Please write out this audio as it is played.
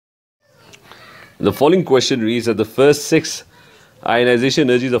The following question reads that the first 6 ionization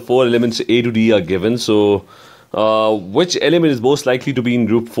energies of 4 elements A to D are given. So, which element is most likely to be in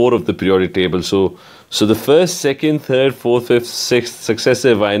group 4 of the periodic table? So the first, second, third, fourth, fifth, sixth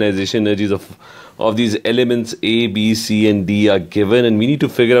successive ionization energies of these elements A, B, C, and D are given, and we need to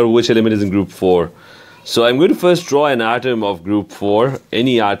figure out which element is in group 4. So I'm going to first draw an atom of group 4.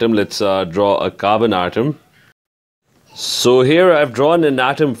 Any atom. Let's draw a carbon atom. So here I've drawn an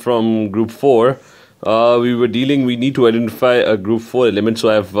atom from group 4. We need to identify a group 4 element. So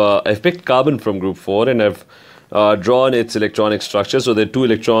I've picked carbon from group 4, and I've drawn its electronic structure. So there are 2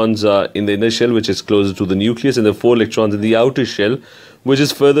 electrons in the inner shell, which is closer to the nucleus, and there are 4 electrons in the outer shell, which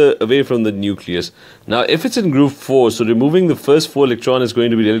is further away from the nucleus. Now, if it's in group 4, so removing the first 4 electron is going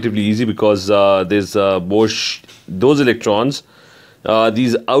to be relatively easy, because there's those electrons,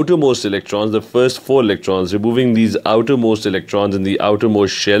 these outermost electrons, the first 4 electrons, removing these outermost electrons in the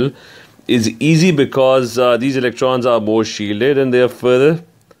outermost shell is easy, because these electrons are more shielded, and they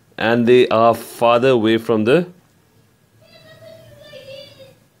are farther away from the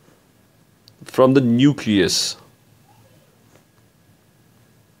nucleus.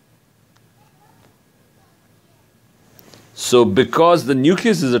 So because the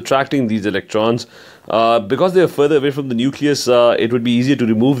nucleus is attracting these electrons, because they are further away from the nucleus, it would be easier to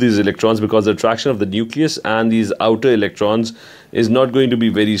remove these electrons, because the attraction of the nucleus and these outer electrons is not going to be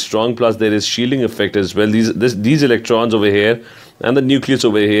very strong. Plus there is shielding effect as well. These electrons over here and the nucleus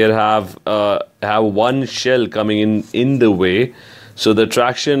over here have one shell coming in the way, so the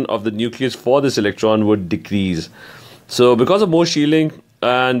attraction of the nucleus for this electron would decrease. So because of more shielding,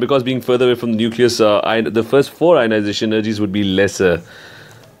 and because being further away from the nucleus, the first 4 ionization energies would be lesser.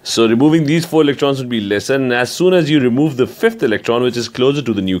 So removing these 4 electrons would be lesser, and as soon as you remove the 5th electron, which is closer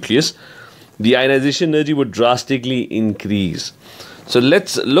to the nucleus, the ionization energy would drastically increase. So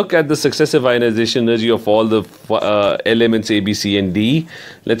let's look at the successive ionization energy of all the elements A, B, C, and D.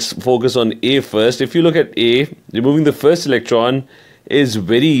 Let's focus on A first. If you look at A, removing the first electron is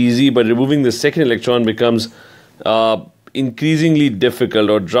very easy, but removing the second electron becomes increasingly difficult,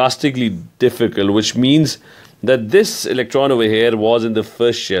 or drastically difficult, which means that this electron over here was in the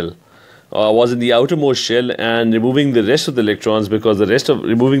first shell, was in the outermost shell, and removing the rest of the electrons, because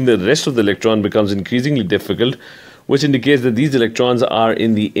removing the rest of the electron becomes increasingly difficult, which indicates that these electrons are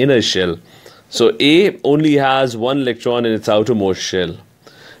in the inner shell. So A only has 1 electron in its outermost shell.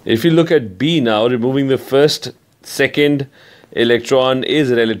 If you look at B now, removing the first, second electron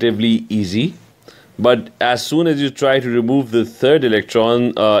is relatively easy. But as soon as you try to remove the 3rd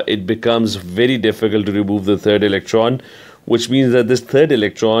electron, it becomes very difficult to remove the 3rd electron, which means that this 3rd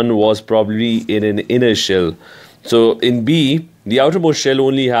electron was probably in an inner shell. So in B, the outermost shell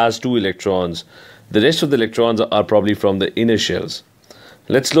only has 2 electrons. The rest of the electrons are probably from the inner shells.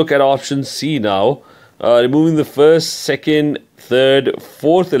 Let's look at option C now. Removing the first, second, third,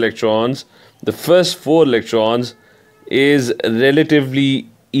 fourth electrons, the first 4 electrons is relatively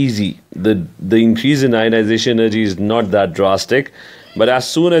easy. The increase in ionization energy is not that drastic, but as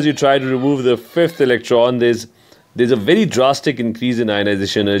soon as you try to remove the 5th electron, there's a very drastic increase in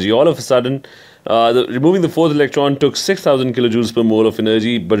ionization energy. All of a sudden, removing the 4th electron took 6,000 kilojoules per mole of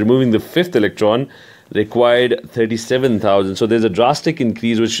energy, but removing the 5th electron required 37,000. So there's a drastic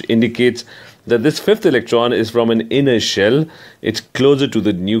increase, which indicates that this 5th electron is from an inner shell. It's closer to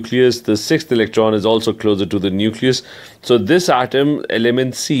the nucleus. The 6th electron is also closer to the nucleus. So this atom,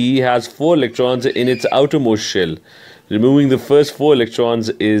 element C, has 4 electrons in its outermost shell. Removing the first 4 electrons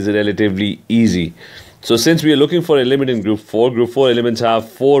is relatively easy. So since we are looking for an element in group 4 elements have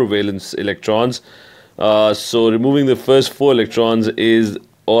 4 valence electrons. So removing the first 4 electrons is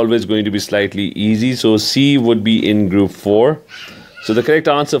always going to be slightly easy. So C would be in group 4. So the correct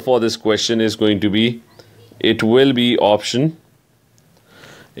answer for this question is going to be, it is going to be option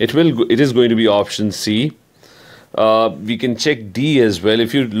C. We can check D as well.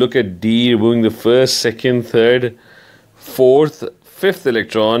 If you look at D, removing the first, second, third, fourth, 5th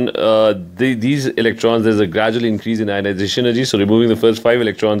electron, these electrons, there's a gradual increase in ionization energy. So removing the first 5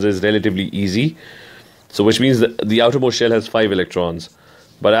 electrons is relatively easy. So which means that the outermost shell has 5 electrons.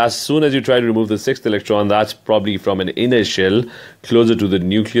 But as soon as you try to remove the 6th electron, that's probably from an inner shell closer to the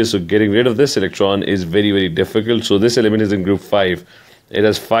nucleus. So getting rid of this electron is very, very difficult. So this element is in group 5. It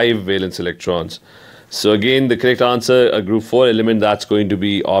has 5 valence electrons. So again, the correct answer, a group 4 element, that's going to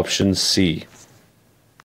be option C.